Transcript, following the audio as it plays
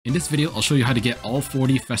In this video, I'll show you how to get all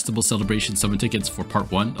 40 Festival Celebration summon tickets for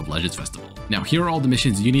part 1 of Legends Festival. Now, here are all the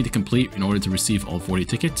missions you need to complete in order to receive all 40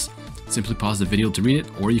 tickets. Simply pause the video to read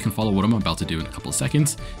it, or you can follow what I'm about to do in a couple of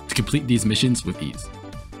seconds to complete these missions with ease.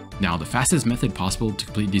 Now, the fastest method possible to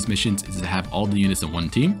complete these missions is to have all the units in one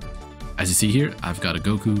team. As you see here, I've got a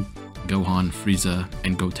Goku, Gohan, Frieza,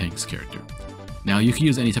 and Gotenks character. Now, you can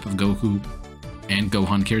use any type of Goku and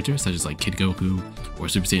Gohan character, such as like Kid Goku or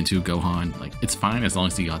Super Saiyan 2 Gohan. Like, it's fine as long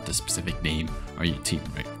as you got the specific name or your team,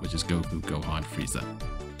 right? Which is Goku, Gohan, Frieza,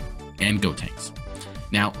 and Gotenks.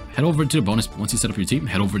 Now, head over to the bonus, once you set up your team,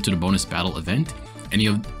 head over to the bonus battle event. Any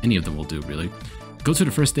of them will do, really. Go to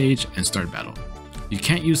the first stage and start battle. You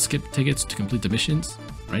can't use skip tickets to complete the missions,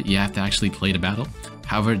 right? You have to actually play the battle.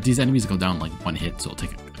 However, these enemies go down like one hit, so it'll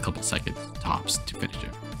take a couple seconds tops to finish it.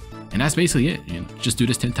 And that's basically it. You know, just do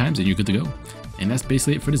this 10 times and you're good to go. And that's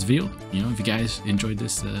basically it for this video. You know, if you guys enjoyed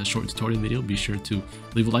this short tutorial video, be sure to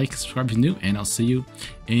leave a like, subscribe if you're new, and I'll see you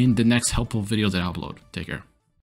in the next helpful video that I upload. Take care.